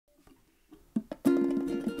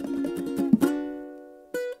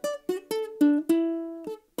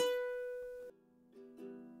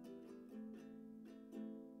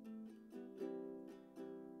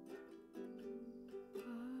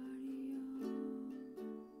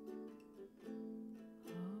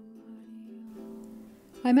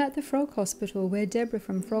I'm at the frog hospital where Deborah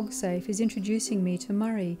from FrogSafe is introducing me to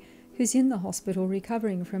Murray, who's in the hospital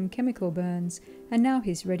recovering from chemical burns, and now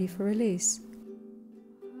he's ready for release.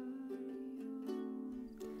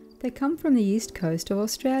 They come from the east coast of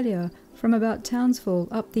Australia, from about Townsville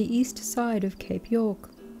up the east side of Cape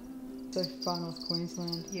York. So far north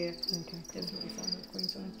Queensland? Yeah, okay, definitely far north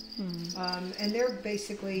Queensland. And they're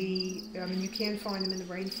basically, I mean, you can find them in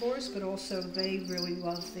the rainforest, but also they really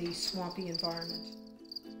love the swampy environment.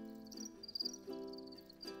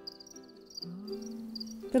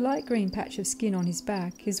 The light green patch of skin on his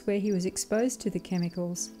back is where he was exposed to the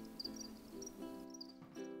chemicals.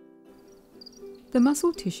 The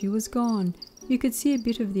muscle tissue was gone. You could see a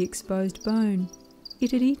bit of the exposed bone.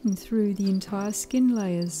 It had eaten through the entire skin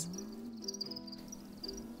layers.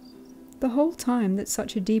 The whole time that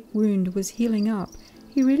such a deep wound was healing up,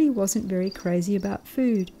 he really wasn't very crazy about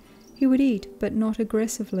food. He would eat, but not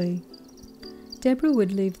aggressively. Deborah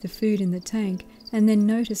would leave the food in the tank and then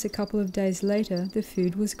notice a couple of days later the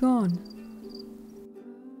food was gone.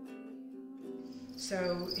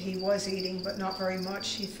 So he was eating, but not very much.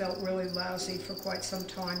 He felt really lousy for quite some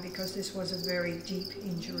time because this was a very deep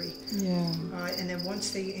injury. Yeah. And then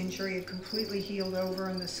once the injury had completely healed over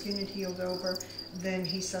and the skin had healed over, then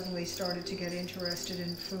he suddenly started to get interested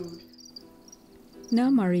in food. Now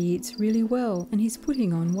Murray eats really well and he's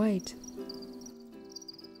putting on weight.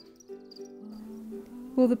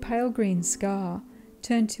 Will the pale green scar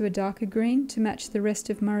turn to a darker green to match the rest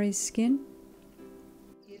of Murray's skin?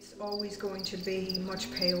 It's always going to be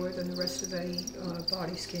much paler than the rest of the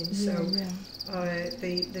body skin.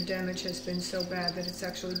 The damage has been so bad that it's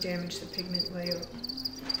actually damaged the pigment layer.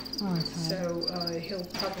 Okay. So he'll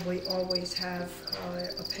probably always have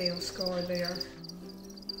a pale scar there.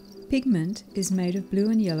 Pigment is made of blue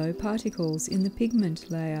and yellow particles in the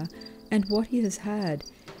pigment layer, and what he has had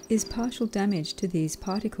is partial damage to these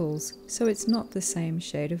particles, so it's not the same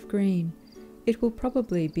shade of green. It will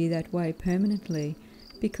probably be that way permanently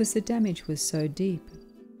because the damage was so deep.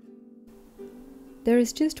 There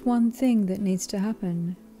is just one thing that needs to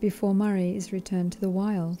happen before Murray is returned to the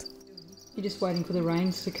wild. You're just waiting for the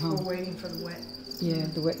rains to come? We're waiting for the wet. Yeah,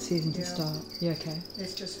 the wet season to start. Yeah, okay.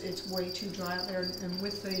 It's way too dry out there, and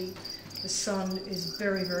with the sun is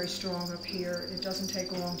very, very strong up here. It doesn't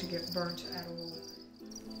take long to get burnt at all.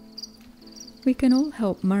 We can all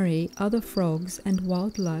help Murray, other frogs and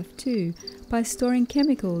wildlife too by storing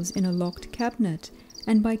chemicals in a locked cabinet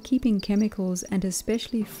and by keeping chemicals and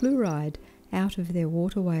especially fluoride out of their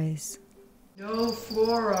waterways. No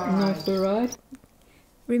fluoride. No fluoride.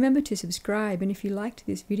 Remember to subscribe, and if you liked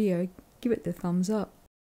this video, give it the thumbs up.